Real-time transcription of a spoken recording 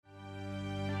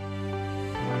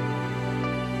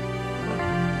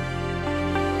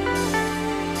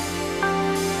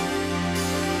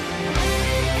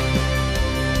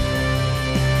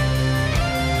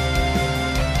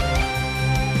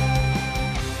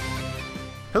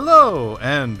Hello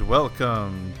and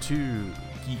welcome to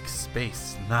Geek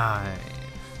Space 9,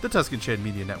 the Tuscan Shed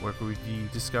Media Network where we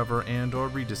discover and or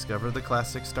rediscover the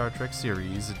classic Star Trek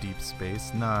series Deep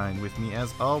Space Nine. With me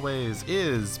as always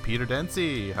is Peter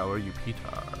Dempsey. How are you, Peter?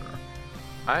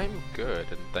 I'm good,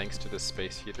 and thanks to the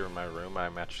space heater in my room,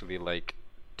 I'm actually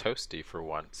toasty for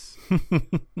once.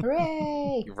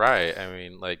 Hooray! Right. I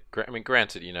mean,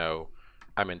 granted,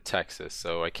 I'm in Texas,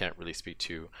 so I can't really speak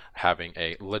to having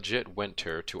a legit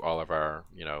winter to all of our,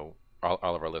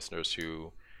 all of our listeners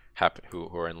who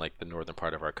are in the northern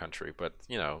part of our country. But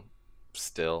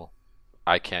still,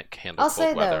 I can't handle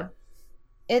cold weather.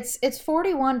 Though, it's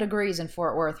 41 degrees in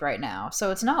Fort Worth right now, so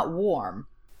it's not warm.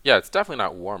 Yeah, it's definitely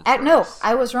not warm. No,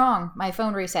 I was wrong. My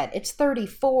phone reset. It's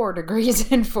 34 degrees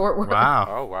in Fort Worth. Wow.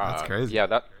 Oh wow, that's crazy.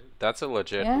 Yeah, that's a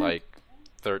legit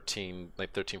 13,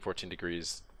 14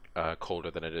 degrees. Colder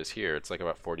than it is here. It's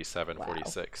about 47, wow.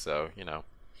 46, so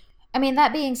I mean,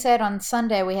 that being said, on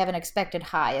Sunday we have an expected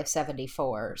high of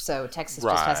 74, so Texas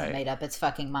just hasn't made up its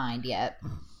fucking mind yet.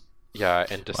 Yeah,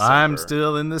 in December. Well, I'm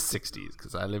still in the 60s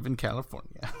because I live in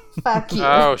California. Fuck you.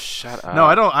 Oh, shut up. No,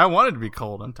 I don't. I want it to be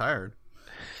cold. I'm tired.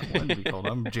 I want it to be cold.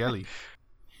 I'm jelly.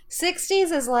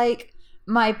 60s is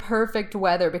my perfect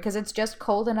weather because it's just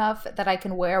cold enough that I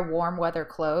can wear warm weather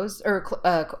clothes or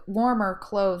warmer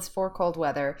clothes for cold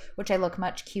weather, which I look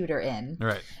much cuter in.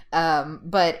 Right.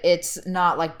 But it's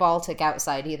not Baltic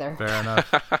outside either. Fair enough.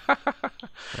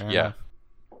 Fair enough.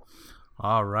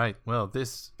 All right. Well,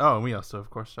 we also, of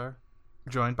course, are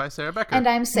joined by Sarah Becker. And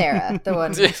I'm Sarah, the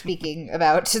one speaking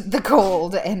about the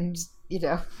cold and...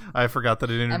 I forgot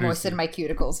that it introduced I moistened my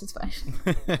cuticles. It's fine.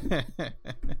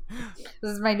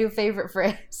 This is my new favorite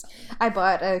phrase. I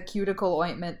bought a cuticle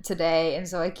ointment today, and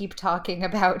so I keep talking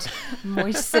about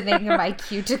moistening my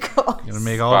cuticles. You're gonna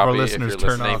make all of our listeners if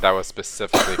you're turn off. That was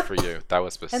specifically for you.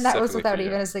 And that was without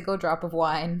even a single drop of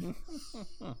wine.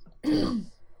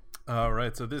 All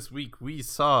right, so this week we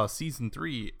saw Season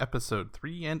 3, Episode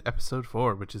 3 and Episode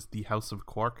 4, which is The House of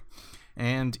Quark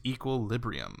and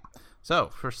Equilibrium. So,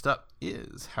 first up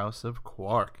is House of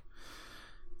Quark.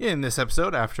 In this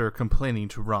episode, after complaining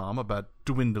to Rom about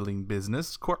dwindling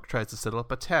business, Quark tries to settle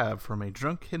up a tab from a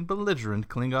drunk and belligerent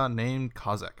Klingon named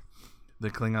Kozak.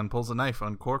 The Klingon pulls a knife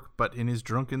on Quark, but in his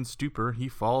drunken stupor, he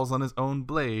falls on his own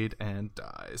blade and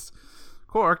dies.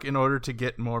 Quark, in order to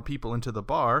get more people into the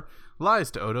bar, lies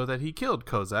to Odo that he killed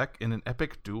Kozak in an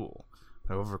epic duel.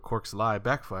 However, Quark's lie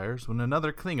backfires when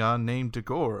another Klingon named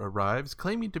Dagor arrives,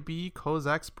 claiming to be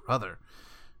Kozak's brother.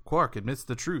 Quark admits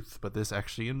the truth, but this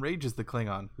actually enrages the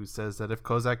Klingon, who says that if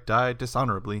Kozak died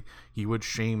dishonorably, he would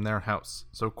shame their house,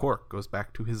 so Quark goes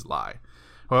back to his lie.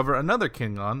 However, another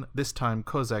Klingon, this time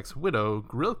Kozak's widow,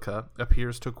 Grilka,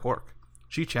 appears to Quark.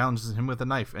 She challenges him with a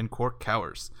knife, and Quark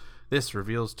cowers. This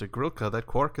reveals to Grilka that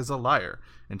Quark is a liar,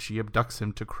 and she abducts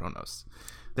him to Kronos.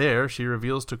 There, she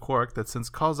reveals to Quark that since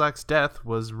Kozak's death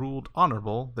was ruled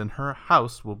honorable, then her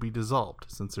house will be dissolved,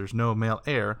 since there's no male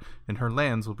heir, and her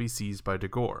lands will be seized by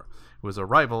Dagor, who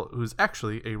is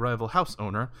actually a rival house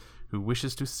owner who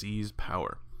wishes to seize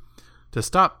power. To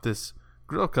stop this,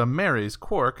 Grilka marries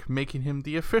Quark, making him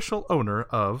the official owner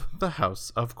of the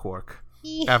House of Quark.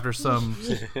 After some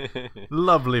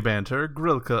lovely banter,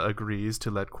 Grilka agrees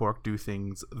to let Quark do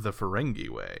things the Ferengi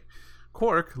way.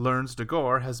 Quark learns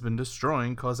Dagor has been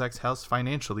destroying Kozak's house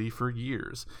financially for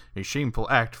years, a shameful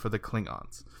act for the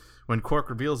Klingons. When Quark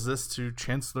reveals this to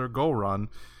Chancellor Golron,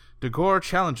 Dagor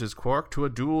challenges Quark to a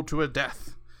duel to a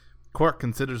death. Quark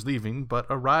considers leaving, but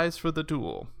arrives for the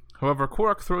duel. However,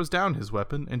 Quark throws down his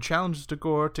weapon and challenges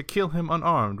Dagor to kill him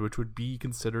unarmed, which would be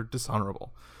considered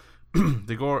dishonorable.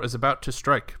 Dagor is about to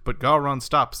strike, but Gowron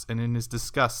stops, and in his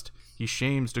disgust, he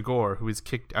shames Dagor, who is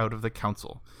kicked out of the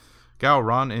council.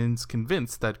 Gowron is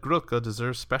convinced that Grilka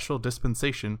deserves special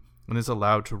dispensation and is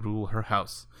allowed to rule her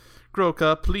house.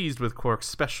 Grilka, pleased with Quark's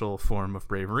special form of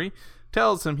bravery,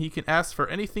 tells him he can ask for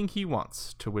anything he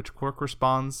wants, to which Quark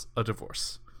responds, a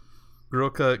divorce.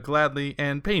 Grilka gladly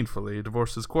and painfully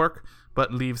divorces Quark,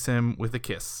 but leaves him with a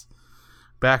kiss.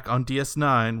 Back on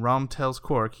DS9, Rom tells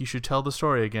Quark he should tell the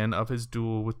story again of his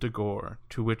duel with Dagor,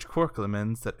 to which Quark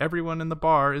laments that everyone in the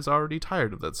bar is already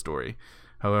tired of that story.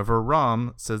 However,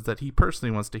 Rom says that he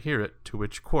personally wants to hear it, to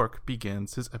which Quark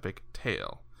begins his epic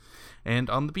tale.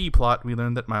 And on the B-plot, we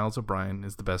learn that Miles O'Brien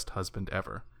is the best husband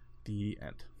ever. The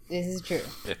end. This is true.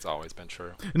 It's always been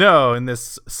true. No, in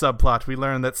this subplot, we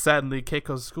learn that sadly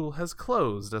Keiko's school has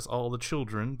closed, as all the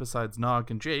children, besides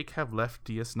Nog and Jake, have left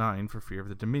DS9 for fear of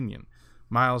the Dominion.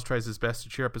 Miles tries his best to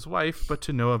cheer up his wife, but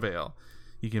to no avail.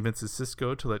 He convinces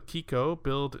Sisko to let Keiko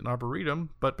build an arboretum,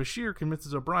 but Bashir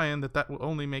convinces O'Brien that will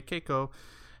only make Keiko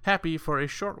happy for a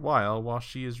short while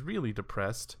she is really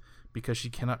depressed because she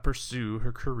cannot pursue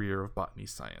her career of botany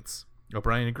science.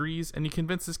 O'Brien agrees, and he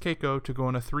convinces Keiko to go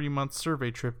on a 3-month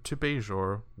survey trip to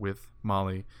Bajor with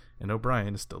Molly, and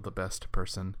O'Brien is still the best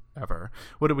person ever.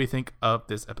 What do we think of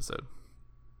this episode?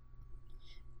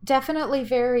 Definitely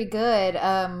very good.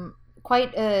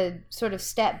 Quite a sort of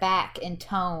step back in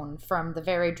tone from the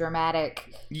very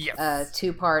dramatic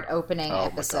two-part opening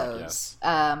episodes.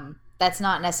 God, yes. That's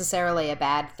not necessarily a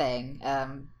bad thing.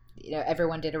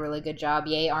 Everyone did a really good job.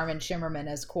 Yay, Armin Shimmerman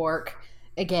as Quark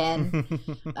again.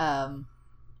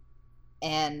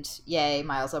 And yay,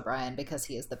 Miles O'Brien, because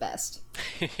he is the best.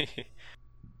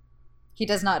 He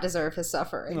does not deserve his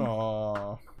suffering.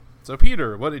 Aww. So,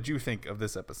 Peter, what did you think of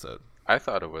this episode? I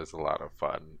thought it was a lot of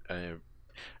fun.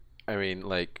 I mean,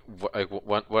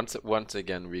 once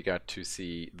again, we got to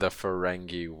see the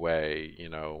Ferengi way,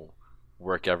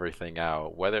 work everything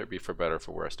out, whether it be for better or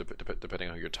for worse, depending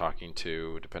on who you're talking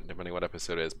to, depending on what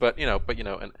episode it is. But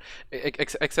and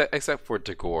except for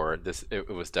Dagor, it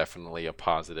was definitely a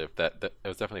positive. It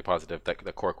was definitely positive that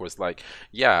the Quark was like,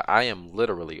 yeah, I am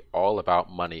literally all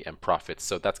about money and profits.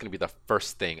 So that's going to be the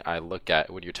first thing I look at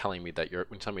when you're telling me that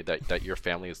your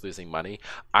family is losing money.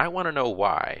 I want to know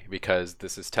why, because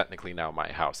this is technically now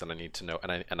my house, and I need to know,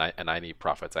 and I need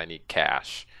profits. I need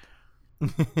cash.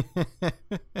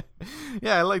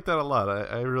 Yeah, I like that a lot.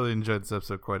 I really enjoyed this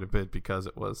episode quite a bit because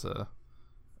it was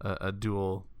a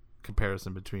dual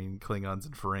comparison between Klingons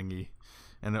and Ferengi,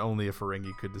 and only a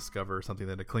Ferengi could discover something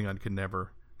that a Klingon could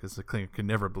never, because the Klingon could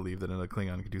never believe that a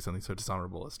Klingon could do something so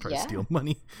dishonorable as try to steal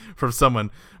money from someone.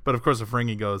 But of course, a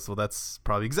Ferengi goes, well, that's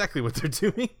probably exactly what they're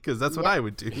doing, because that's what I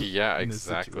would do. Yeah, in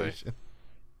exactly. This situation.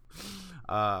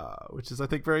 Which is, I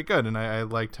think, very good, and I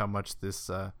liked how much this.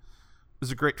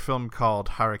 There's a great film called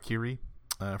Harakiri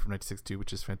from 1962,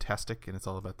 which is fantastic, and it's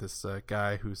all about this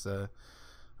guy whose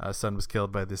son was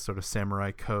killed by this sort of samurai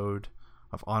code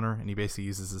of honor, and he basically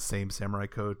uses the same samurai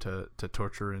code to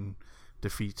torture and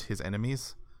defeat his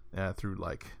enemies through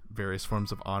various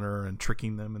forms of honor and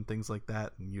tricking them and things like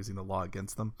that, and using the law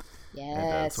against them.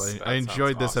 Yes. And so I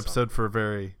enjoyed this episode for a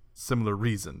very similar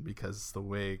reason, because the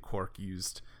way Quark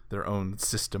used their own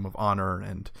system of honor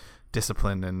and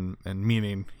discipline and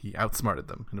meaning, he outsmarted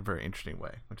them in a very interesting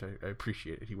way, which I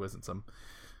appreciated. He wasn't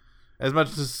as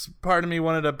much as part of me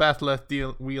wanted a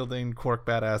bat'leth wielding Quark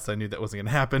badass, I knew that wasn't going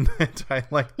to happen. And I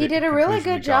liked he did a really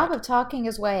good job of talking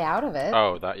his way out of it.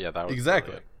 Oh, that was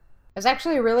exactly. Brilliant. It was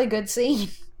actually a really good scene.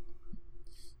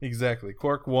 Exactly.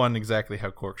 Quark won exactly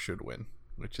how Quark should win,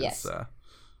 which is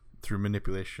through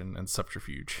manipulation and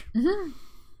subterfuge. Mm-hmm.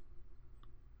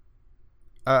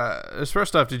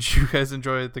 First off, did you guys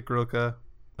enjoy the Grilka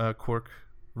Quark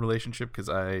relationship? Because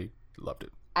I loved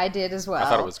it. I did as well. I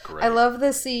thought it was great. I love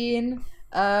the scene.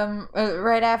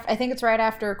 Right after, I think it's right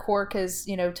after Quark has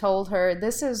told her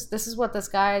this is what this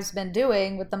guy's been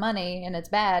doing with the money, and it's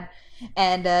bad.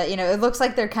 And it looks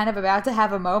like they're kind of about to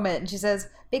have a moment, and she says,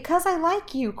 "Because I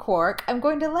like you, Quark, I'm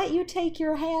going to let you take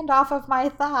your hand off of my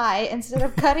thigh instead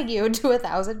of cutting you into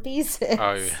 1,000 pieces."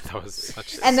 Oh yeah, that was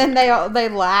such. And then they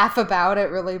laugh about it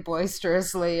really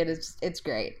boisterously, and it's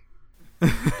great.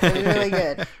 It's really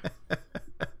good.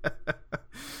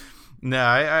 No,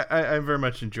 I very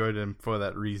much enjoyed him for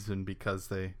that reason, because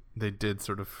they did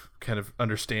sort of kind of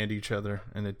understand each other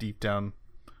in a deep down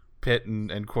pit,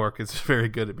 and Quark is very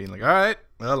good at being like, all right,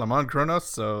 well, I'm on Kronos,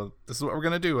 so this is what we're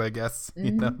gonna do, I guess.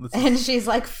 And she's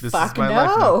like, fuck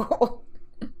no.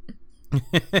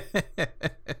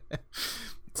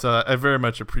 So I very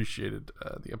much appreciated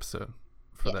the episode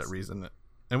for that reason.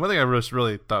 And one thing I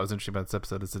really thought was interesting about this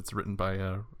episode is it's written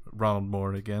by Ronald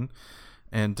Moore again,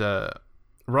 and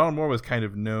Ronald Moore was kind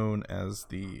of known as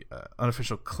the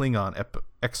unofficial Klingon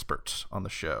expert on the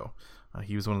show.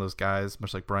 He was one of those guys,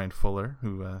 much like Brian Fuller,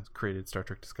 who created Star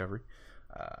Trek Discovery.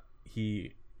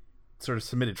 He sort of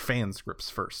submitted fan scripts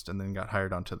first and then got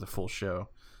hired onto the full show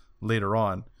later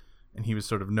on. And he was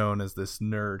sort of known as this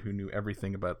nerd who knew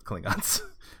everything about Klingons,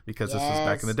 because this was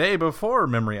back in the day before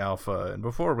Memory Alpha and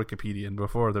before Wikipedia and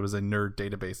before there was a nerd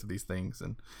database of these things.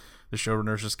 And the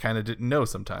showrunners just kind of didn't know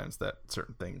sometimes that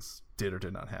certain things did or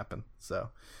did not happen. So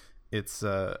it's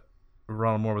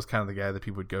Ronald Moore was kind of the guy that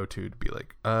people would go to be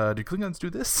like, do Klingons do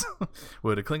this?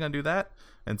 Would a Klingon do that?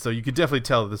 And so you could definitely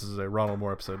tell this is a Ronald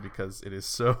Moore episode, because it is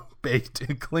so baked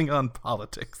in Klingon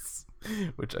politics,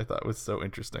 which I thought was so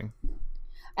interesting.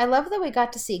 I love that we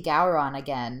got to see Gowron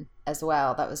again as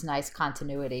well. That was nice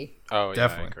continuity. Oh, yeah,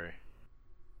 definitely. I agree.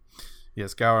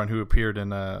 Yes, Gowron, who appeared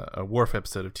in a Worf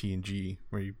episode of TNG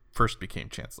where he first became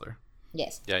Chancellor.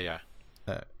 Yes. Yeah.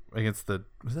 against the,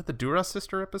 was that the Duras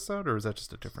sister episode, or was that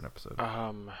just a different episode?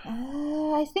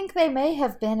 I think they may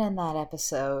have been in that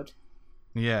episode.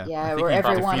 Yeah. Yeah, I where think he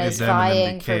everyone defeated is them and then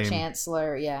vying for became-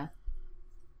 Chancellor. Yeah.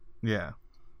 Yeah.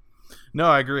 No,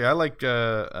 I agree. I like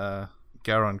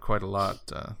Gowron quite a lot.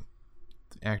 The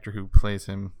actor who plays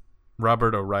him,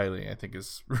 Robert O'Reilly, I think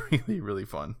is really, really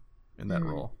fun in that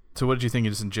role. So what did you think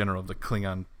just in general of the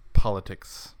Klingon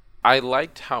politics? I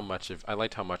liked how much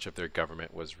of their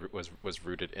government was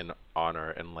rooted in honor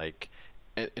and like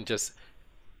and just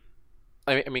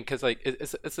I mean because like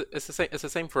it's the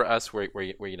same for us where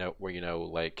you know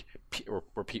like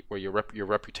where your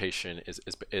reputation is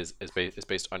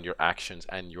based on your actions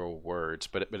and your words,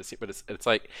 but it's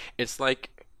like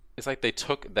they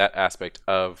took that aspect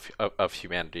of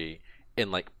humanity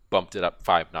and like bumped it up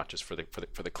 5 notches for the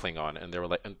Klingon, and they were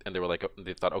like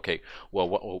they thought, okay, well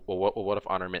what if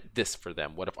honor meant this for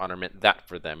them? What if honor meant that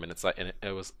for them? And it's like, and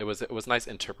it was nice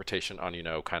interpretation on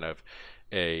kind of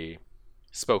a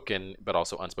spoken but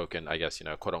also unspoken, I guess,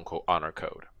 quote unquote honor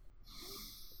code.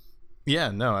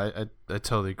 Yeah, no, I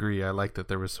totally agree. I like that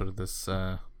there was sort of this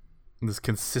this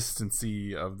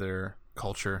consistency of their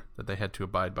culture that they had to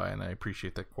abide by, and I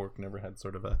appreciate that Quark never had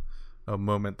sort of a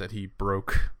moment that he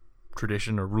broke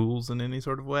tradition or rules in any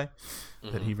sort of way.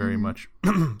 That he very much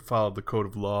followed the code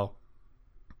of law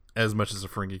as much as a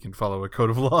Ferengi can follow a code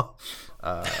of law.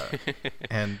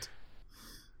 And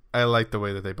I like the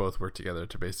way that they both work together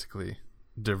to basically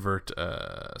divert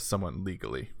someone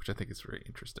legally, which I think is very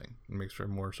interesting. It makes for a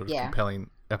more sort of compelling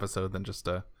episode than just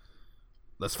a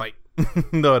let's fight.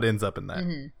 Though it ends up in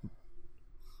that.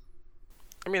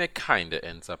 I mean, it kind of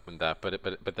ends up in that, but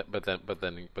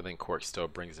then Quark still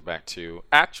brings it back to,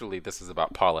 actually, this is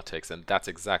about politics, and that's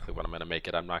exactly what I'm going to make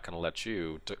it. I'm not going to let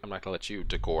you,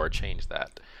 Dagor, change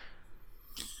that.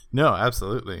 No,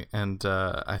 absolutely, and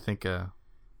I think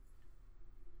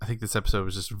this episode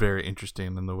was just very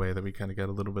interesting in the way that we kind of got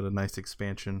a little bit of nice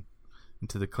expansion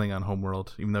into the Klingon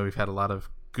homeworld. Even though we've had a lot of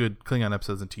good Klingon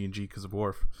episodes in TNG because of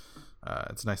Worf,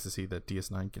 it's nice to see that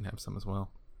DS9 can have some as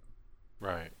well.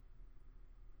 Right.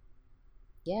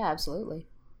 Yeah, absolutely.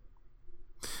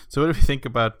 So what do we think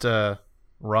about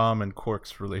Rom and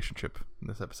Quark's relationship in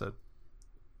this episode?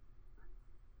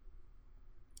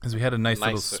 Because we had a nice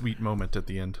little sweet moment at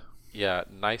the end. Yeah,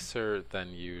 nicer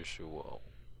than usual.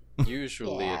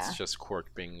 Usually it's just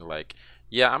Quark being like,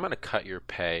 yeah, I'm going to cut your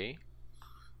pay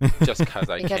just because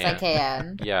I because I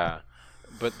can. Yeah.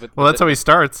 But well, that's how he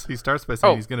starts. He starts by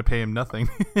saying he's going to pay him nothing.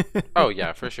 Oh,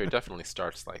 yeah, for sure. It definitely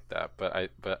starts like that.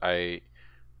 But I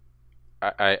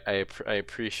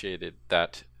appreciated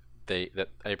that they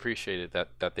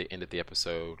ended the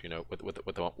episode,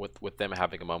 with them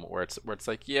having a moment where it's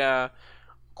like, yeah,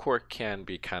 Quark can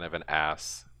be kind of an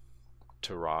ass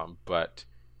to Rom, but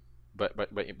they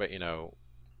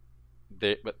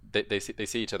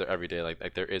see each other every day.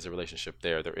 Like there is a relationship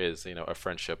there. There is a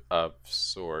friendship of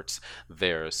sorts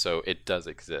there. So it does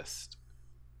exist.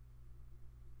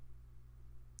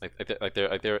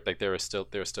 There is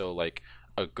still like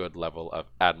a good level of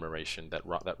admiration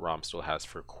that Rom still has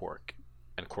for Quark,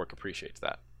 and Quark appreciates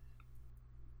that.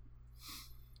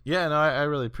 Yeah, no, I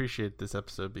really appreciate this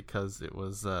episode because it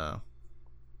was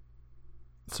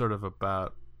sort of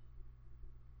about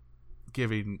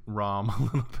giving Rom a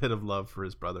little bit of love for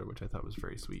his brother, which I thought was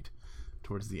very sweet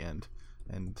towards the end,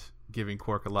 and giving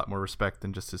Quark a lot more respect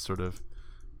than just his sort of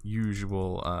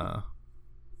usual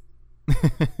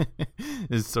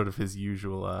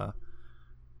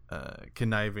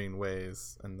conniving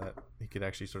ways, and that he could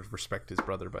actually sort of respect his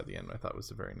brother by the end. I thought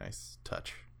was a very nice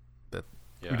touch that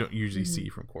we don't usually see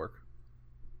from Quark.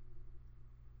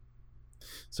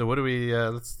 So what do we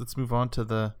let's move on to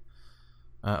the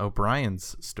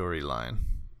O'Brien's storyline.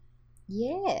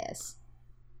 Yes.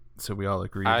 So we all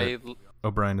agree that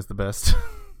O'Brien is the best.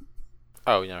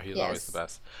 Oh, he's always the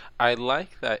best. I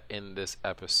like that in this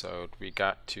episode we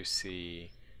got to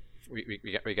see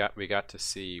we got to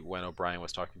see when O'Brien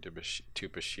was talking to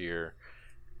Bashir,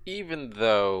 even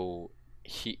though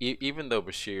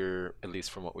Bashir, at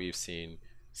least from what we've seen,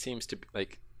 seems to be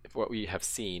like what we have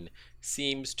seen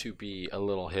seems to be a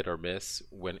little hit or miss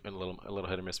when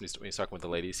he's talking with the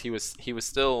ladies. He was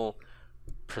still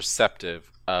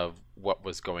perceptive of what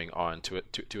was going on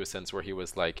to a sense where he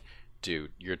was like,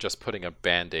 dude, you're just putting a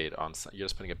band-aid on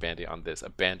this. A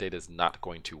band-aid is not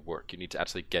going to work. You need to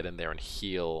actually get in there and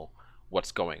heal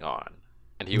what's going on.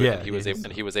 And he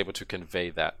was able to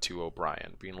convey that to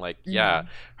O'Brien, being like, yeah,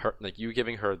 her, like, you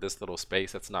giving her this little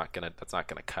space, that's not gonna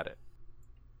cut it.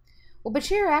 Well,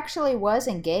 Bashir actually was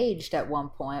engaged at one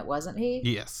point, wasn't he?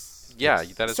 Yes. Yeah,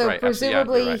 that is So right.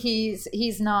 presumably Absolutely, yeah,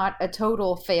 he's not a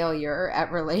total failure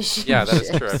at relationships. yeah, that is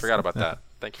true. I forgot about that.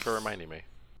 Thank you for reminding me.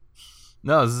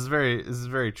 No, this is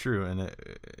very true, and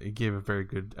it gave a very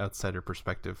good outsider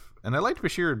perspective. And I liked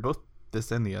Bashir in both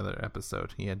this and the other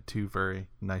episode. He had two very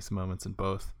nice moments in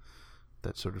both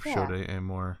that sort of showed a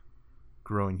more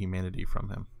growing humanity from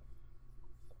him.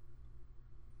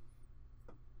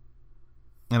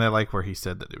 And I like where he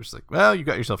said that it was like, well, you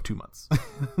got yourself 2 months.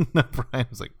 Brian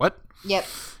was like, what? Yep.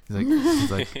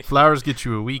 He's like flowers get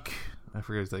you a week. I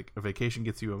forget. He's like, a vacation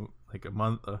gets you a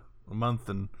month,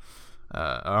 and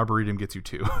arboretum gets you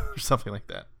 2, or something like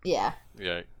that. Yeah.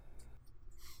 Yeah.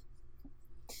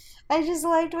 I just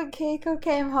liked when Keiko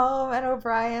came home and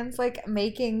O'Brien's like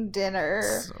making dinner.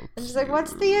 So and she's like,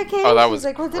 "What's cute. the occasion?" Oh, that was She's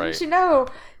like, "Well, great. didn't you know?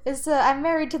 It's I'm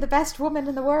married to the best woman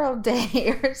in the world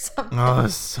day or something." Oh,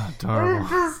 that's so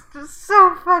adorable. It's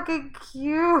so fucking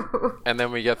cute. And then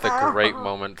we get the great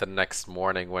moment the next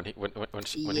morning when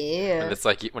Yeah. and it's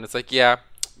like, yeah,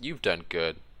 you've done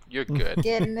good. You're good.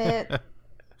 Getting it?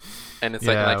 And it's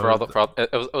Yeah,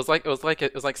 it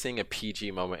was like seeing a PG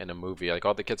moment in a movie. Like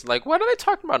all the kids are like, "What are they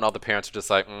talking about?" And all the parents are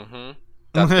just like, "Mm-hmm."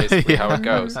 That's basically how it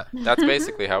goes. That's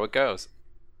basically how it goes.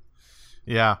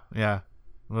 Yeah.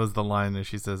 What was the line that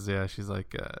she says? Yeah, she's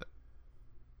like,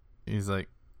 he's like,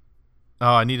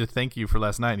 "Oh, I need to thank you for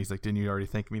last night." And he's like, "Didn't you already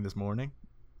thank me this morning?"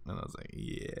 And I was like,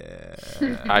 "Yeah."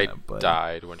 I buddy."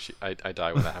 died when I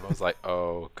died when that happened. I was like,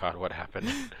 "Oh God, what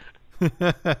happened?"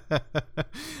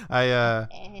 I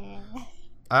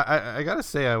gotta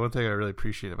say, one thing I really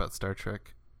appreciate about Star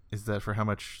Trek is that for how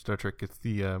much Star Trek gets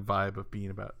the vibe of being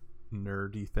about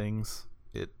nerdy things,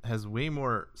 it has way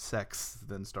more sex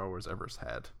than Star Wars ever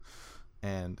had,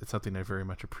 and it's something I very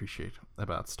much appreciate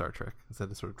about Star Trek is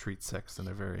that it sort of treats sex in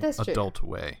a very adult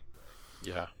way.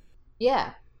 Yeah.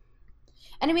 Yeah.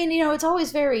 And I mean, it's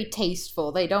always very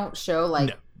tasteful. They don't show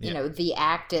the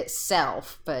act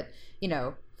itself, but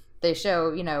they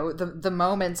show, the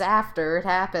moments after it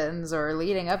happens or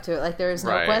leading up to it. Like, there is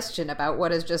no question about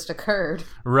what has just occurred.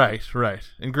 Right.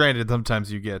 And granted,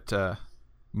 sometimes you get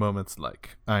moments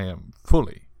like, I am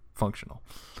fully functional,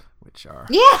 which are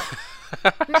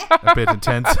a bit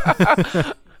intense.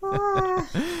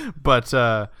 But,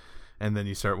 and then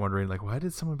you start wondering, like, why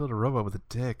did someone build a robot with a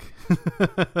dick?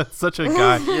 Such a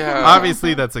guy. Yeah.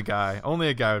 Obviously, that's a guy. Only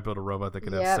a guy would build a robot that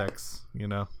could have sex,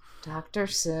 Dr.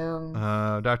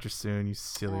 Soong. Dr. Soong, you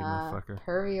silly motherfucker.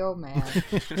 Pervy old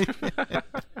man.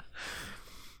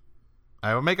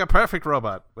 I will make a perfect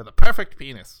robot with a perfect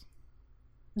penis.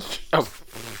 Oh.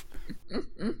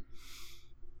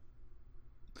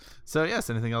 So,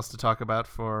 yes, anything else to talk about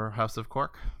for House of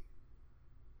Quark?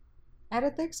 I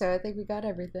don't think so. I think we got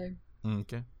everything.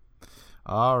 Okay.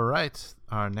 All right.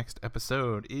 Our next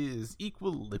episode is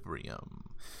Equilibrium.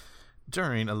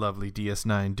 During a lovely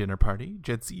DS9 dinner party,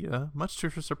 Jadzia, much to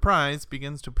her surprise,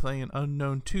 begins to play an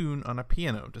unknown tune on a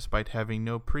piano despite having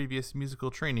no previous musical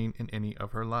training in any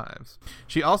of her lives.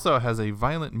 She also has a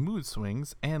violent mood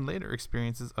swings and later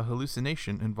experiences a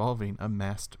hallucination involving a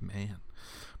masked man.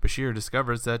 Bashir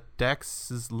discovers that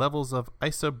Dax's levels of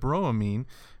isobroamine,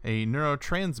 a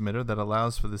neurotransmitter that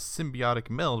allows for the symbiotic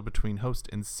meld between host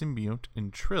and symbiote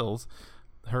in trills,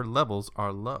 her levels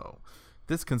are low.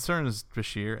 This concerns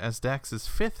Bashir as Dax's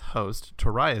fifth host,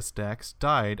 Torias Dax,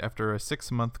 died after a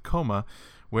 6-month coma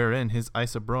wherein his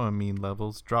isobroamine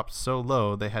levels dropped so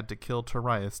low they had to kill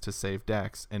Torias to save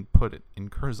Dax and put it in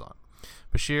Curzon.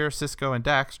 Bashir, Cisco, and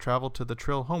Dax travel to the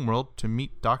Trill homeworld to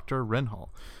meet Dr. Renhal,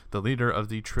 the leader of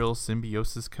the Trill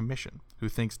Symbiosis Commission, who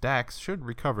thinks Dax should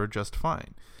recover just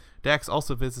fine. Dax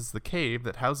also visits the cave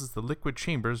that houses the liquid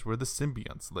chambers where the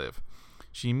symbionts live.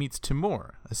 She meets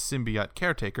Timur, a symbiote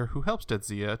caretaker who helps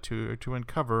Jadzia to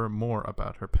uncover more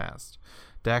about her past.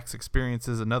 Dax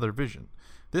experiences another vision,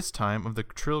 this time of the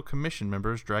Trill Commission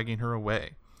members dragging her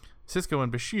away. Cisco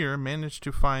and Bashir manage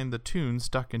to find the tune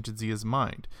stuck in Jadzia's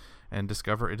mind, and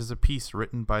discover it is a piece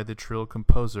written by the Trill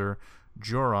composer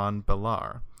Joran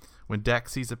Belar. When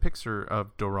Dax sees a picture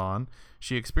of Doran,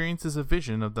 she experiences a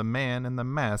vision of the man in the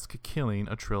mask killing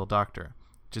a Trill doctor.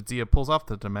 Jadzia pulls off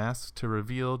the mask to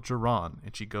reveal Joran,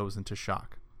 and she goes into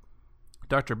shock.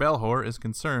 Dr. Belhor is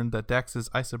concerned that Dax's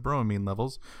isobroamine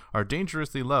levels are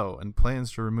dangerously low and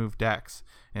plans to remove Dax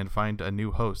and find a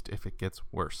new host if it gets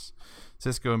worse.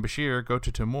 Cisco and Bashir go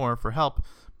to Timur for help,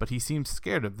 but he seems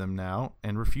scared of them now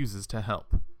and refuses to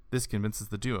help. This convinces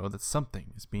the duo that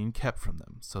something is being kept from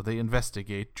them, so they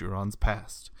investigate Joran's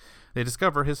past. They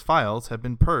discover his files have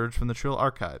been purged from the Trill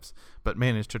archives, but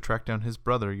manage to track down his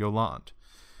brother Yolande.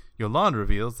 Yolande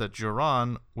reveals that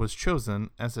Joran was chosen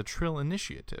as a Trill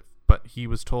initiative, but he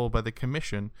was told by the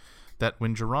Commission that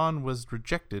when Jiran was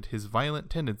rejected, his violent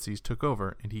tendencies took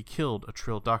over, and he killed a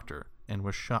Trill doctor and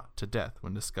was shot to death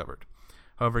when discovered.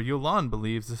 However, Yolan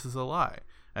believes this is a lie,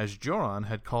 as Joran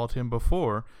had called him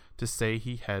before to say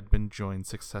he had been joined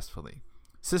successfully.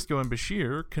 Sisko and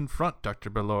Bashir confront Dr.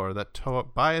 Belor that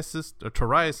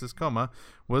Torias' coma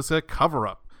was a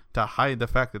cover-up to hide the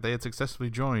fact that they had successfully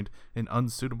joined an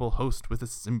unsuitable host with a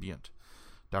symbiont.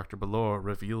 Dr. Belor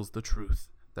reveals the truth,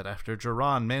 that after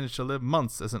Jiran managed to live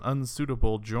months as an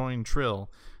unsuitable joined Trill,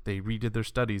 they redid their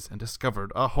studies and discovered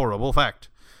a horrible fact.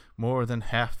 More than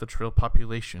half the Trill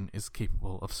population is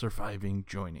capable of surviving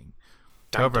joining.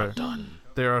 However,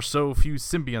 there are so few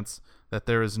symbionts that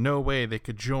there is no way they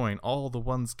could join all the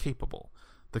ones capable.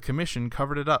 The Commission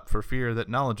covered it up for fear that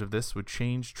knowledge of this would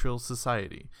change Trill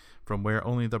society, from where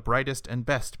only the brightest and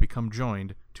best become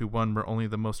joined to one where only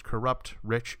the most corrupt,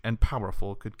 rich, and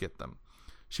powerful could get them.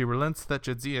 She relents that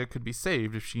Jadzia could be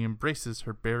saved if she embraces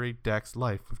her buried Dax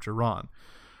life with Jiran.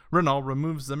 Renal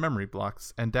removes the memory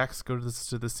blocks, and Dax goes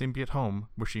to the symbiote home,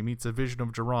 where she meets a vision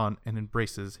of Jiran and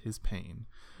embraces his pain.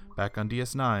 Back on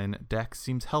DS9, Dax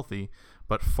seems healthy,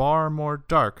 but far more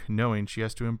dark, knowing she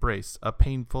has to embrace a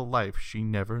painful life she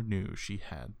never knew she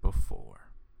had before.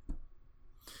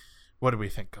 What do we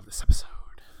think of this episode?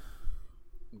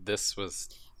 This was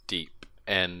deep,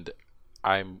 and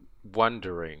I'm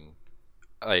wondering,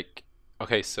 like,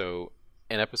 okay, so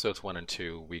in episodes 1 and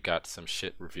 2, we got some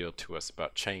shit revealed to us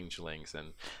about changelings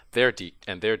and their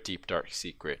deep dark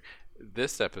secret.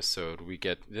 This episode we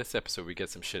get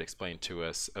some shit explained to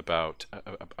us about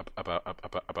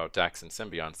Dax and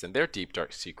symbionts and their deep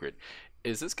dark secret.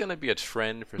 Is this going to be a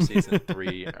trend for season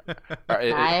 3?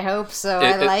 I hope so.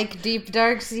 I like deep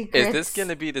dark secrets. Is this going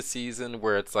to be the season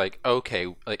where it's like, okay,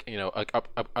 like, you know,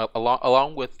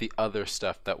 along with the other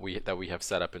stuff that we have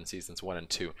set up in seasons 1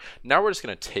 and 2, now we're just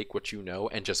going to take what you know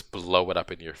and just blow it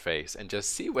up in your face and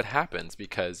just see what happens,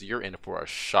 because you're in for a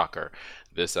shocker.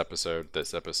 This episode.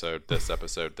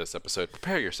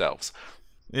 Prepare yourselves.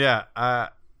 Yeah.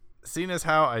 Seeing as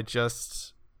how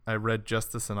I read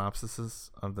just the synopsises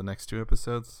of the next 2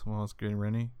 episodes while I was getting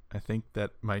ready, I think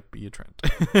that might be a trend.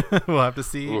 We'll have to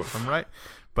see if I'm right.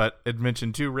 But it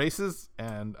mentioned 2 races,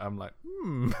 and I'm like,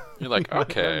 You're like,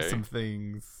 okay. Some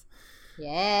things.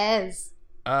 Yes.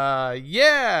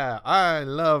 Yeah, I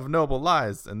love noble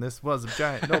lies, and this was a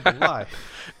giant noble lie.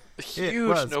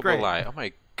 Huge noble great. lie. Oh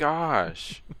my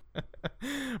gosh.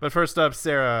 But first up,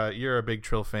 Sarah, you're a big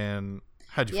Trill fan.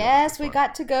 How'd you feel? Yes, we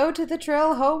got to go to the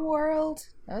Trill homeworld.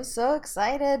 I was so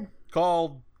excited.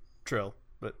 Called Trill,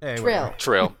 but hey,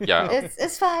 Trill, yeah.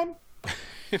 It's fine.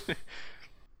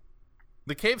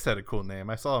 The caves had a cool name.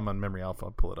 I saw them on Memory Alpha.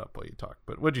 I'll pull it up while you talk.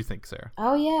 But what'd you think, Sarah?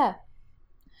 Oh, yeah.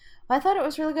 I thought it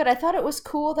was really good. I thought it was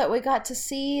cool that we got to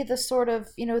see the sort of,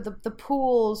 you know, the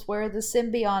pools where the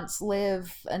symbionts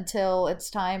live until it's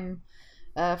time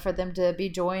for them to be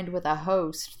joined with a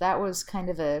host. That was kind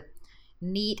of a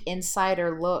neat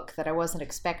insider look that I wasn't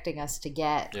expecting us to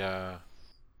get. Yeah.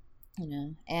 You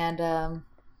know, and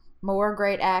more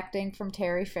great acting from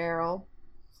Terry Farrell.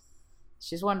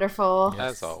 She's wonderful.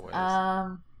 As always.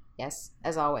 Yes,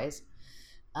 as always.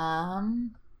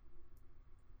 And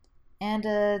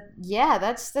yeah,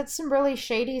 that's some really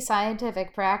shady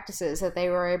scientific practices that they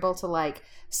were able to like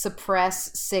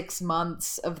suppress 6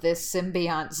 months of this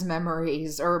symbiont's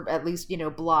memories, or at least, you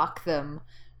know, block them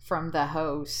from the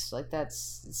host. Like,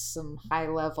 that's some high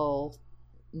level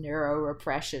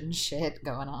neurorepression shit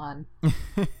going on.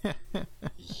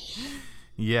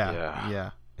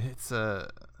 Yeah. It's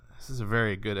this is a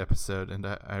very good episode, and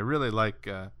I really like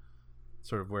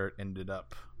sort of where it ended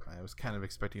up. I was kind of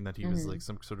expecting that he was like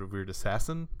some sort of weird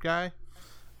assassin guy.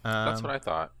 That's what I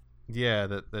thought. Yeah,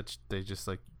 that they just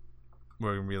like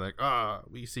were gonna be like,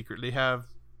 we secretly have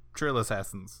Trill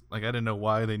assassins. Like, I didn't know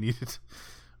why they needed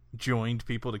joined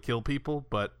people to kill people,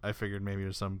 but I figured maybe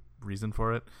there's some reason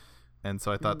for it. And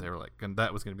so I thought they were like, and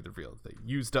that was going to be the reveal. They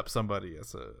used up somebody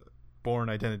as a Bourne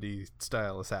Identity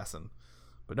style assassin,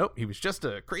 but nope, he was just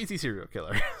a crazy serial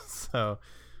killer. So,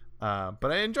 but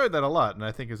I enjoyed that a lot, and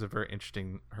I think it was a very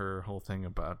interesting, her whole thing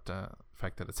about the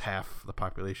fact that it's half the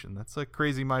population. That's a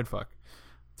crazy mindfuck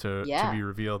to be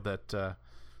revealed that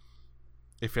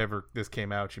if ever this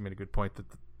came out, she made a good point that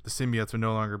the symbiotes would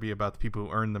no longer be about the people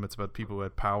who earn them. It's about people who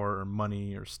had power or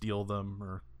money or steal them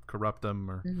or corrupt them,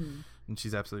 or and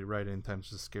she's absolutely right. Anytime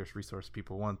it's a scarce resource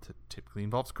people want, it typically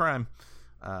involves crime.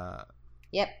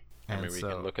 Yep. I mean, we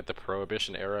can look at the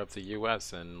Prohibition era of the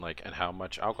U.S. and how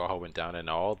much alcohol went down and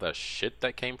all the shit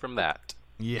that came from that.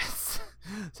 Yes.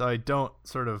 So I don't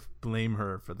sort of blame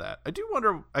her for that. I do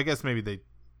wonder, I guess maybe they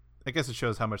I guess it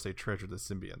shows how much they treasure the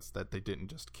symbionts, that they didn't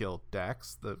just kill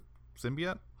Dax, the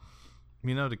symbiote,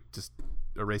 to just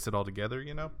erase it all together,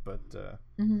 but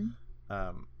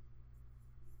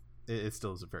it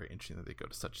still is very interesting that they go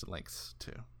to such lengths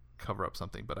to cover up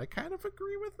something, but I kind of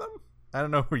agree with them. I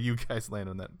don't know where you guys land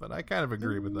on that, but I kind of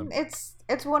agree with them.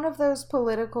 It's one of those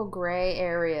political gray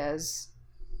areas,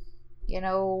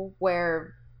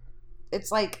 where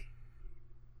it's like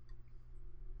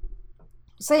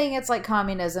saying it's like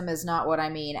communism is not what I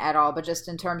mean at all, but just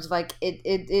in terms of like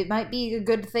it might be a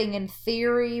good thing in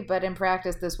theory, but in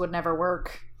practice this would never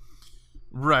work.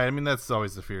 Right. I mean, that's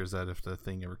always the fear, is that if the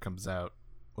thing ever comes out,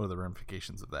 what are the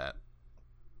ramifications of that?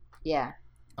 Yeah.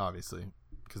 Obviously.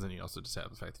 Because then you also just have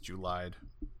the fact that you lied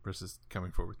versus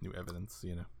coming forward with new evidence,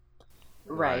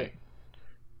 Right.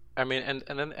 I mean, and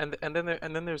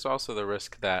then there's also the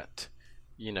risk that,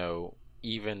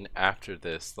 even after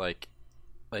this, like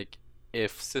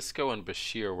if Cisco and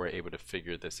Bashir were able to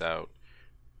figure this out,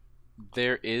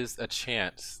 there is a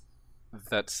chance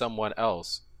that someone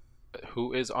else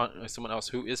who is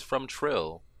from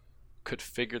Trill could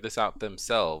figure this out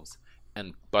themselves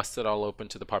and bust it all open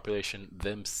to the population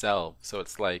themselves. So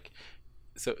it's like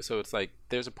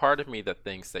there's a part of me that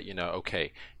thinks that,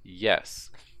 okay, yes,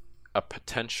 a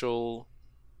potential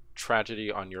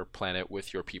tragedy on your planet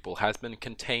with your people has been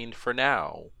contained for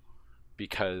now,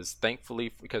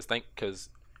 thankfully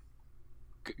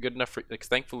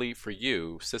for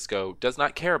you, Cisco does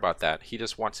not care about that. He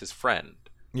just wants his friend.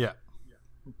 Yeah.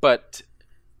 But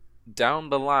down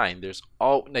the line, there's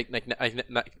all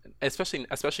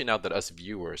especially now that us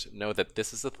viewers know that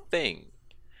this is a thing.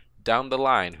 Down the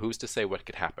line, who's to say what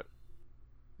could happen?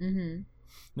 Mm-hmm.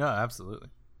 No, absolutely.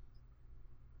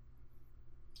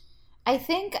 I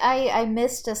think I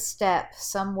missed a step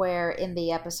somewhere in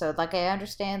the episode. Like, I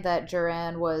understand that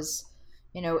Duran was,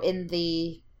 in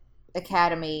the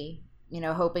academy,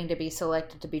 hoping to be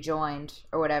selected to be joined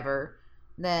or whatever.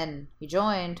 Then he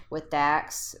joined with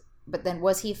Dax. But then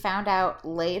was he found out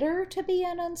later to be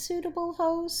an unsuitable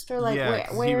host? Or like,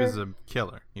 yeah, where... he was a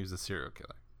killer. He was a serial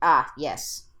killer. Ah,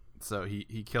 yes. So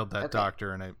he killed that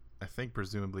doctor and I think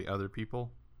presumably other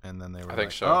people. And then they were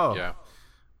yeah.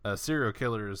 A serial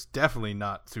killer is definitely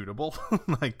not suitable.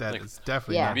 Like, that is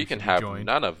definitely not. We can have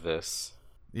none of this.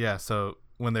 Yeah, so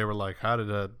when they were like, how did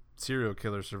a serial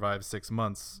killer survive 6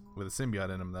 months with a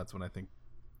symbiote in him? That's when I think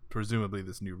presumably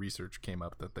this new research came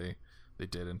up that they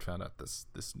did and found out this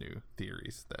new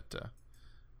theories that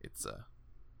it's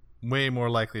way more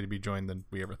likely to be joined than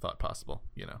we ever thought possible.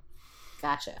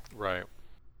 Gotcha. Right.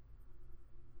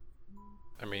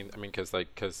 I mean, because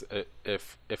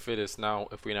if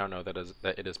we now know that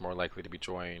it is more likely to be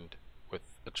joined with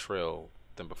a Trill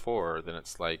than before, then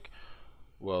it's like,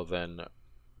 well, then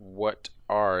what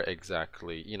are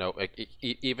exactly,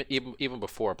 even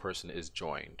before a person is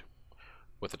joined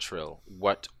with a Trill,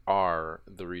 what are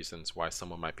the reasons why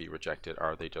someone might be rejected?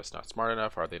 Are they just not smart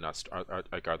enough? Are they not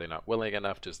are they not willing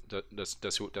enough? Does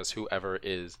whoever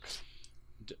is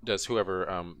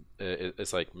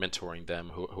like mentoring them,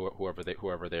 whoever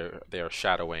they are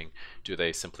shadowing, do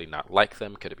they simply not like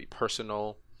them? Could it be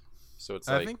personal? So it's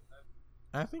I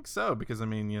think so, because I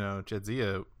mean,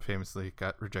 Jadzia famously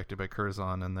got rejected by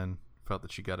Curzon and then felt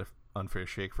that she got an unfair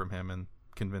shake from him and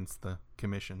convinced the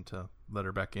commission to let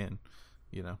her back in.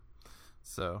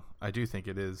 So I do think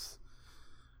it is,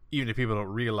 even if people don't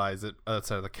realize it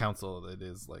outside of the council, it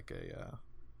is like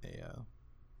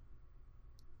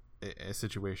a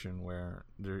situation where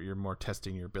you're more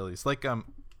testing your abilities. Like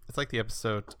it's like the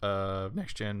episode of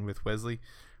Next Gen with Wesley,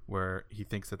 where he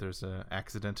thinks that there's an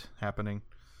accident happening,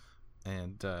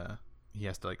 and he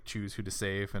has to like choose who to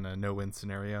save in a no-win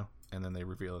scenario, and then they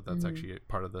reveal that that's actually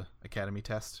part of the academy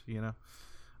test.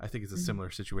 I think it's a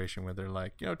similar situation where they're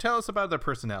like, tell us about their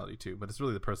personality too, but it's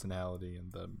really the personality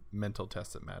and the mental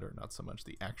tests that matter, not so much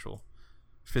the actual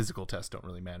physical tests don't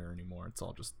really matter anymore. It's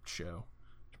all just show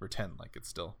to pretend like it's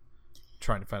still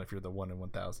trying to find if you're the 1 in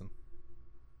 1,000.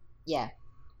 Yeah.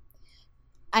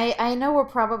 I know we're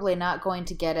probably not going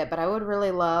to get it, but I would really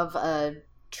love a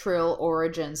Trill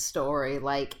origin story.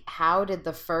 Like, how did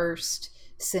the first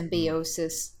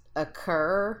symbiosis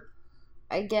occur,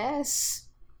 I guess?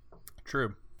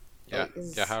 True. Yeah,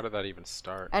 how did that even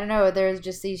start? I don't know. There's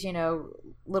just these,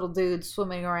 little dudes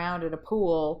swimming around in a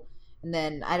pool, and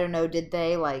then, I don't know, did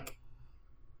they, like,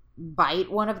 bite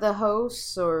one of the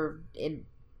hosts, or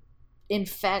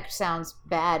infect sounds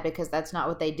bad because that's not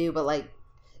what they do, but, like,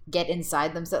 get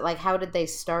inside them? So, like, how did they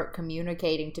start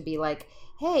communicating to be like,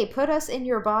 hey, put us in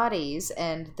your bodies,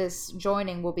 and this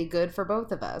joining will be good for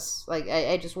both of us? Like,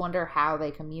 I just wonder how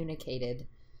they communicated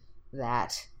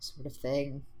that sort of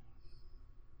thing.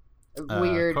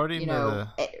 weird, according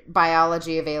to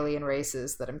biology of alien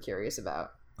races that I'm curious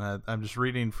about. I'm just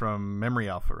reading from Memory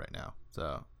Alpha right now.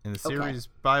 So, in the series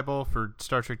Bible for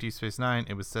Star Trek Deep Space Nine,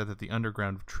 it was said that the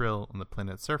underground of Trill on the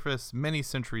planet's surface many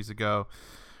centuries ago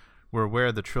were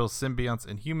where the Trill symbionts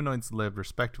and humanoids lived,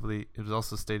 respectively. It was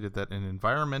also stated that an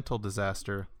environmental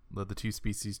disaster led the two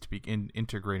species to begin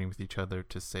integrating with each other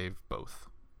to save both.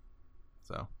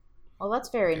 So, well, that's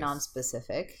very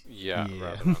non-specific. Yeah.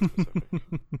 Rather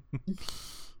non-specific.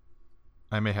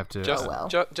 I may have to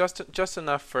just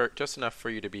enough for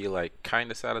you to be like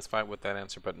kind of satisfied with that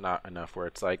answer, but not enough where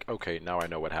it's like, okay, now I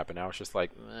know what happened. Now it's just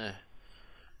like,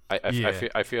 I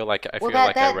feel like I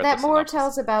read that more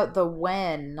tells about the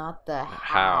when, not the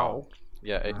how.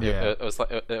 Yeah,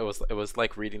 it was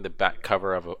like reading the back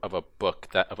cover of a book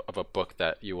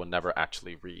that you will never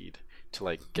actually read to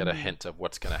like get a hint of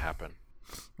what's gonna happen.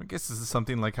 I guess this is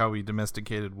something like how we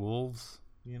domesticated wolves.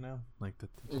 You know, like that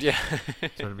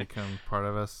sort of become part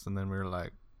of us, and then we were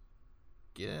like,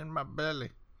 get in my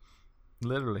belly.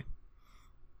 Literally.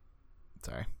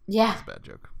 Sorry. Yeah. That's a bad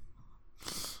joke.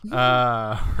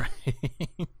 Right.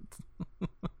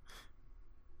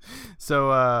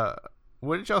 So,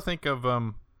 what did y'all think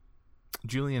of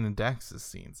Julian and Dax's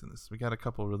scenes in this? We got a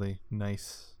couple really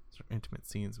nice, sort of intimate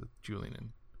scenes with Julian and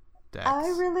Dax. I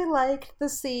really liked the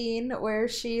scene where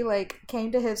she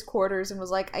came to his quarters and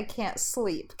was like, I can't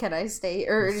sleep. Can I stay?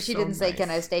 Or she didn't say, can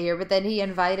I stay here? But then he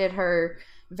invited her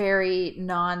very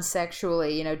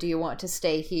non-sexually, do you want to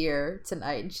stay here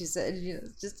tonight? And she said,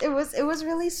 it was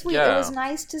really sweet. Yeah. It was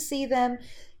nice to see them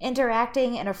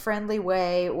interacting in a friendly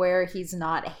way where he's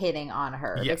not hitting on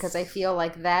her. Yes. Because I feel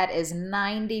like that is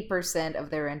 90% of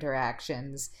their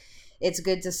interactions. It's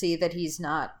good to see that he's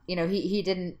not,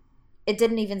 it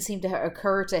didn't even seem to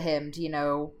occur to him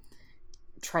to,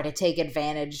 try to take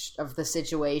advantage of the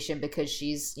situation because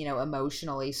she's,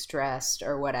 emotionally stressed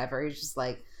or whatever. He's just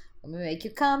like, let me make you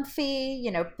comfy.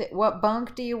 What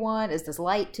bunk do you want? Is this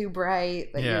light too bright?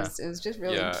 It was just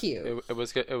really cute. It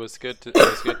was good. It was good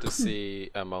to see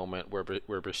a moment where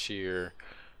Bashir,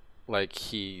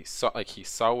 he saw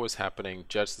what was happening,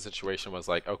 judged the situation, was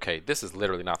like, okay, this is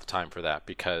literally not the time for that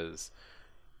because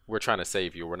we're trying to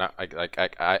save you. We're not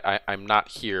I'm not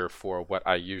here for what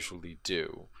I usually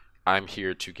do. I'm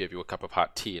here to give you a cup of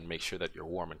hot tea and make sure that you're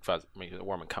warm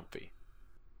and comfy.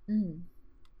 Mm.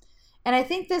 And I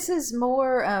think this is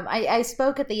more. I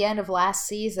spoke at the end of last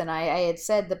season. I had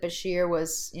said that Bashir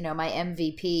was, my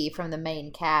MVP from the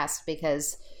main cast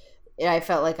because I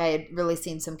felt like I had really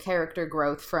seen some character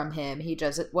growth from him.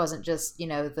 It wasn't just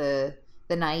the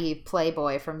naive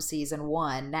playboy from season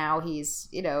 1. Now he's,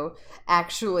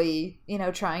 actually,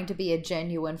 trying to be a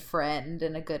genuine friend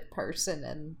and a good person.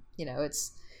 And,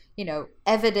 it's,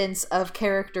 evidence of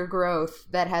character growth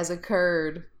that has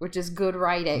occurred, which is good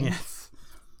writing. Yes.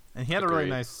 And he had a really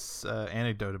nice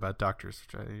anecdote about doctors,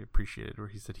 which I appreciated, where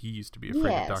he said he used to be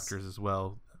afraid of doctors as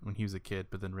well when he was a kid,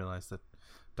 but then realized that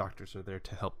doctors are there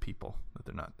to help people, that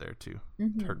they're not there to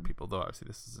hurt people. Though obviously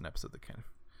this is an episode that kind of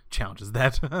challenges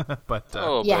that, but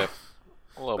a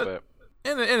little bit.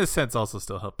 In a sense, also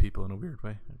still help people in a weird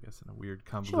way. I guess in a weird,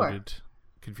 convoluted,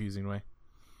 confusing way.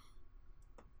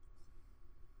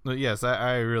 But yes,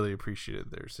 I really appreciated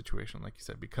their situation, like you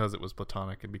said, because it was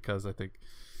platonic, and because I think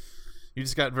you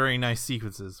just got very nice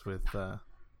sequences with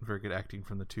very good acting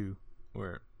from the two,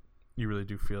 where you really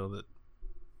do feel that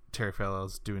Terry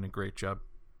Farrell's doing a great job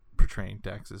portraying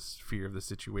Dax's fear of the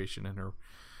situation and her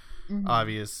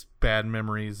obvious bad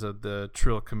memories of the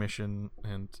Trill Commission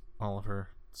and all of her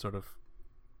sort of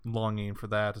longing for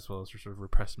that, as well as her sort of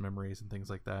repressed memories and things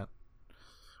like that.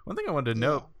 One thing I wanted to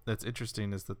note that's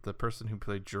interesting is that the person who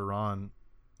played Juron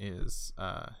is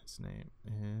his name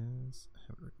is, I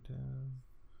have it written down,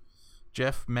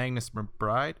 Jeff Magnus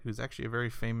McBride, who's actually a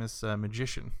very famous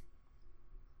magician.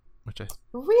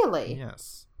 Really?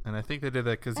 Yes, and I think they did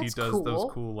that because he does those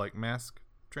cool mask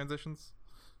transitions,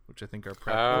 which I think are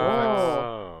practical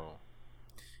effects.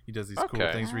 He does these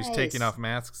cool things where he's taking off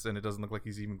masks and it doesn't look like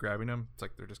he's even grabbing them. It's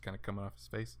like they're just kind of coming off his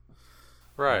face.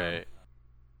 Right.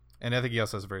 And I think he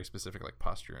also has very specific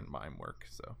posture and mime work,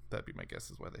 so that'd be my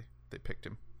guess is why they picked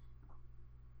him,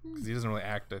 because he doesn't really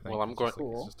act. I think. Well, he's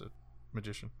just a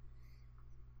magician.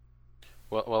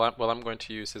 Well, I'm going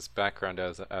to use his background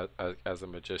as a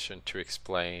magician to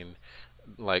explain,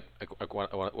 one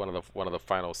of the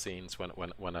final scenes when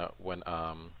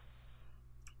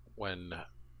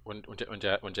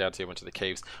Jadzia went to the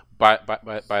caves. By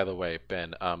the way,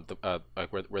 Ben,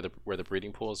 where the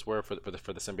breeding pools were for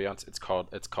the symbionts, it's called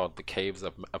the Caves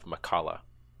of Makala.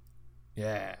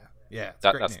 Yeah,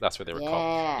 that's what they were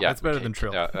called. Yeah, that's better than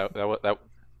Trill.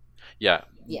 Yeah,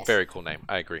 Yes. very cool name.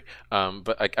 I agree.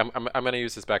 But I'm gonna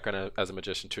use his background as a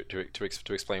magician to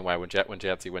explain why when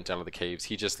Jatsi went down to the caves,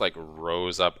 he just like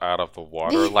rose up out of the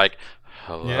water like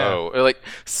hello, like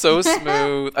so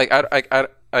smooth,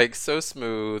 like so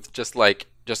smooth,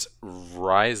 just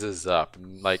rises up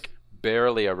like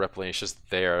barely a ripple, and he's just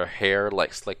there, hair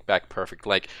like slicked back, perfect,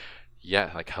 like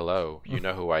yeah, like hello, you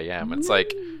know who I am. It's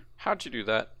like, how'd you do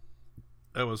that?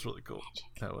 That was really cool.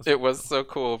 It was so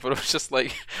cool, but it was just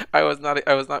like I was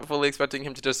not fully expecting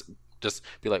him to just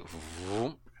be like,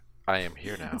 vroom, I am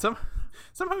here now. And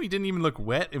somehow he didn't even look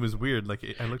wet. It was weird. Like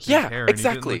I looked at Yeah, his hair and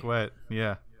exactly. he didn't look wet.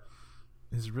 Yeah,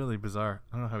 it's really bizarre.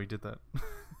 I don't know how he did that.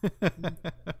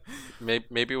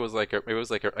 Maybe it was like a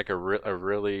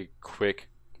really quick,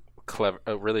 clever,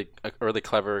 a really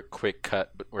clever quick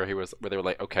cut where they were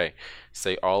like, okay,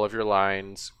 say all of your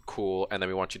lines, cool, and then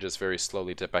we want you to just very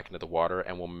slowly dip back into the water,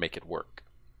 and we'll make it work.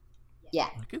 Yeah.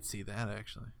 I could see that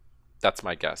actually. That's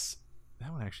my guess.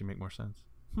 That would actually make more sense.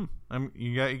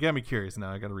 You got me curious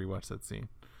now. I got to rewatch that scene.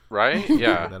 Right?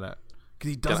 Yeah. Because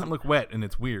he doesn't look wet, and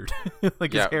it's weird.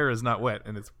 Like his hair is not wet,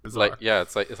 and it's bizarre. Like yeah,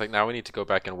 it's like now we need to go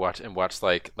back and watch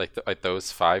like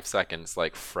those 5 seconds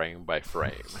like frame by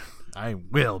frame. I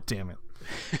will, damn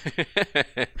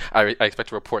it. I expect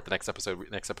to report the next episode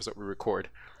we record.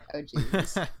 Oh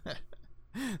jeez.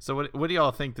 So what do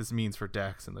y'all think this means for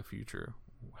Dax in the future?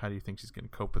 How do you think she's going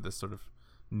to cope with this sort of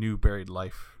new buried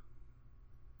life?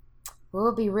 Well,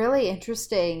 it'll be really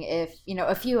interesting if,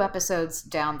 a few episodes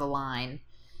down the line,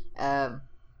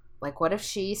 like what if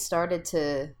she started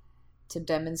to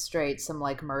demonstrate some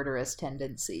like murderous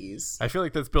tendencies? I feel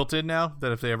like that's built in now,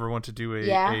 that if they ever want to do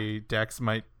a Dax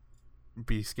might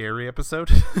be scary episode,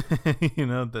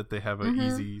 that they have an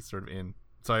easy sort of in.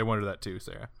 So I wonder that too,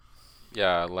 Sarah.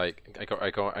 Yeah, like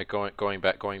going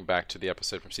back to the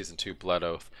episode from season 2, Blood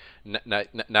Oath. Now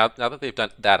that they've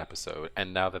done that episode,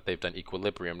 and now that they've done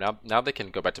Equilibrium, now they can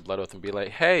go back to Blood Oath and be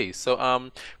like, hey,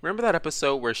 so remember that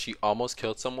episode where she almost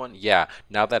killed someone? Yeah,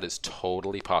 now that is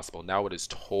totally possible. Now it is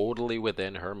totally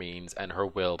within her means and her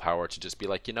willpower to just be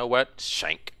like, you know what,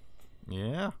 shank.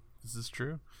 Yeah, this is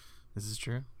true.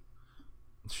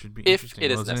 It should be if interesting.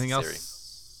 it is Anything necessary.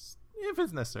 else? If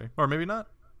it's necessary, or maybe not.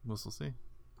 We'll still see.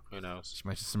 Who knows? She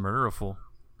might just murder a fool.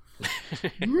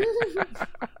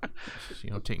 She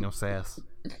don't take no sass.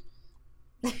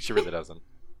 She really doesn't.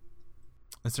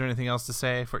 Is there anything else to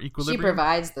say for Equilibrium? She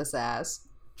provides the sass.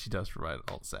 She does provide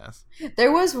all the sass.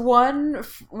 There was one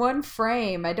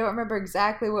frame. I don't remember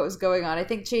exactly what was going on. I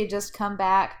think she had just come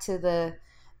back to the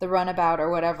runabout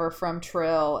or whatever from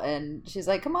Trill, and she's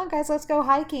like, come on guys, let's go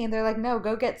hiking, and they're like, no,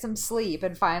 go get some sleep.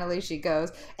 And finally she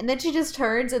goes, and then she just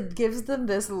turns and gives them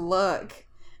this look,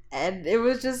 and it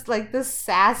was just like the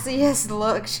sassiest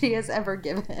look she has ever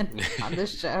given on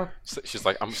this show. So she's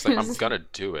like, I'm gonna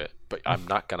do it, but I'm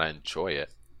not gonna enjoy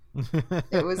it.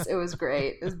 It was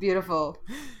great. It was beautiful.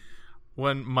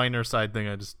 One minor side thing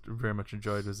I just very much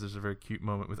enjoyed was there's a very cute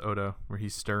moment with Odo where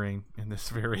he's stirring in this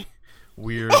very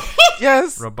weird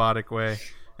yes robotic way,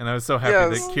 and I was so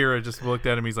happy that Kira just looked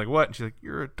at him. He's like, what? And she's like,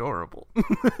 you're adorable.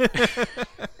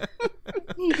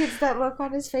 He gets that look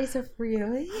on his face of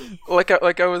really. I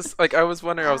was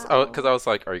wondering, because I was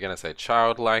like, are you gonna say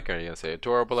childlike? Are you gonna say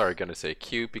adorable? Are you gonna say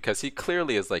cute? Because he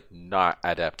clearly is like not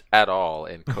adept at all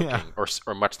in cooking,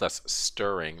 or much less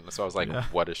stirring. So I was like,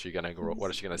 what is she gonna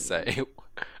say?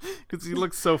 Because he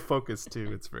looks so focused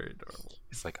too. It's very adorable.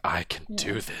 He's like, I can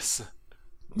do this.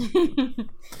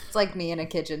 It's like me in a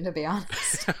kitchen, to be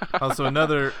honest. Also,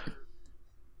 another.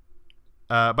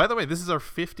 By the way, this is our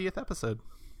 50th episode.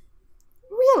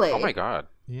 Really? Oh my god.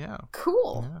 Yeah.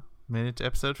 Cool. Yeah. Made it to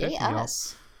episode 50.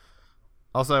 Yes.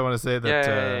 Also, I want to say that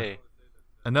Yay.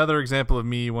 Another example of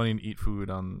me wanting to eat food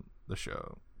on the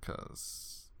show,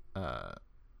 because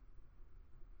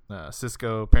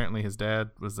Cisco, apparently his dad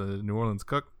was a New Orleans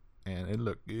cook, and it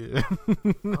looked good.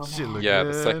 Shit looked good.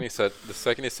 The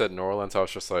second he said New Orleans, I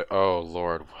was just like, oh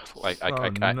lord, like no.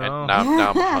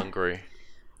 now I'm hungry.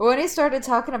 When he started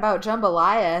talking about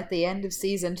jambalaya at the end of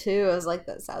season 2, I was like,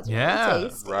 that sounds really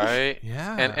tasty. Right?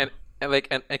 Yeah.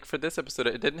 And for this episode,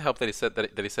 it didn't help that he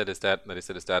said his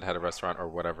dad had a restaurant or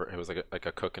whatever. It was like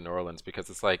a cook in New Orleans,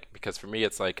 because for me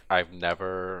it's like I've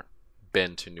never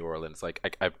been to New Orleans.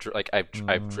 I've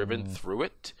driven through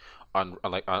it on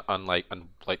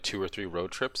 2 or 3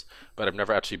 road trips, but I've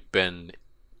never actually been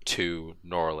to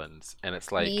New Orleans. And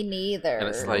it's like, me neither. And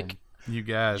it's like, you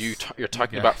guys, you're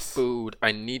talking about food.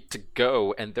 I need to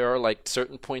go, and there are like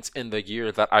certain points in the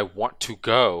year that I want to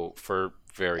go for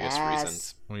various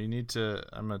reasons. Well, you need to.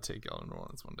 I'm gonna take y'all to New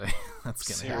Orleans one day. That's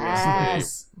gonna Seriously. happen.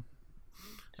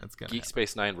 That's gonna Geek happen.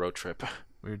 Space 9 road trip.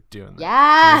 We're doing that.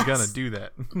 Yes! We're gonna do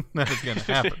that. That is gonna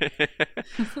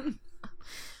happen.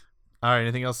 All right.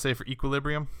 Anything else to say for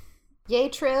Equilibrium? Yay,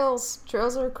 trills.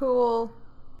 Trills are cool.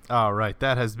 All right.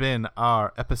 That has been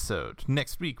our episode.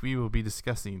 Next week, we will be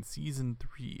discussing Season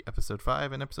 3, Episode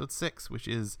 5, and Episode 6, which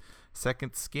is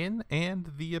Second Skin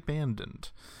and The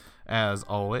Abandoned. As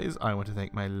always, I want to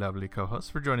thank my lovely co-hosts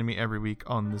for joining me every week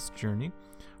on this journey.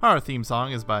 Our theme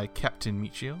song is by Captain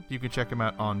Meatshield. You can check him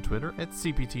out on Twitter at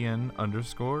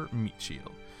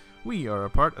CPTN_Meatshield. We are a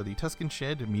part of the Tuscan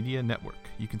Shed Media Network.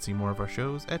 You can see more of our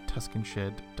shows at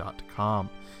TuscanShed.com.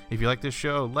 If you like this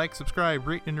show, like, subscribe,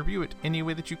 rate, and review it any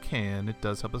way that you can. It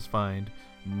does help us find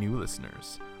new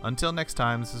listeners. Until next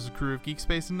time, this is the crew of Geek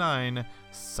Space 9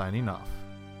 signing off.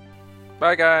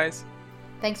 Bye, guys.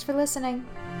 Thanks for listening.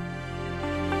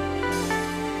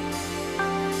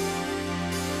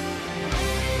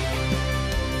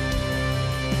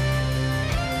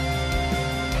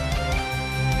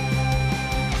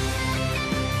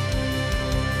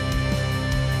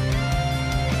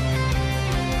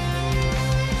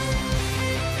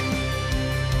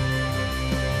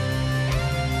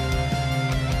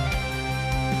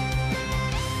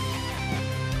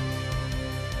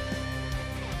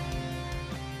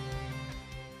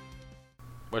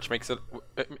 Which makes it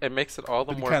makes it all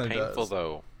the But it more kinda painful, does.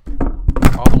 though.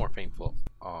 All the more painful.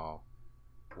 Oh,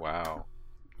 wow.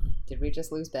 Did we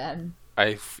just lose Ben?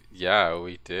 Yeah,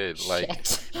 we did. Like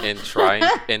Shit.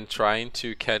 in trying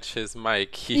to catch his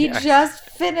mic, He just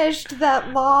finished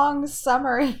that long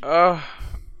summary. were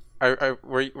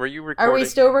you recording? Are we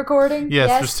still recording?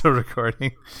 Yes, we're still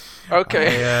recording.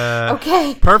 Okay.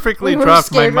 Okay. Perfectly We were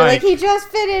dropped my scared. We're like, mic. he just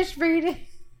finished reading.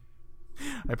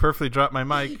 I perfectly dropped my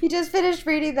mic. He just finished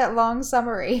reading that long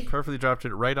summary. Perfectly dropped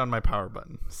it right on my power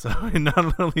button. So I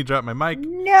not only dropped my mic,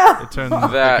 No. it turned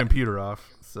the computer off.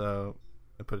 So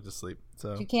I put it to sleep.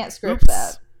 So You can't script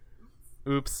that.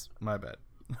 Oops, my bad.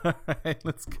 All right,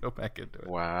 let's go back into it.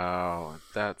 Wow,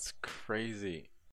 that's crazy.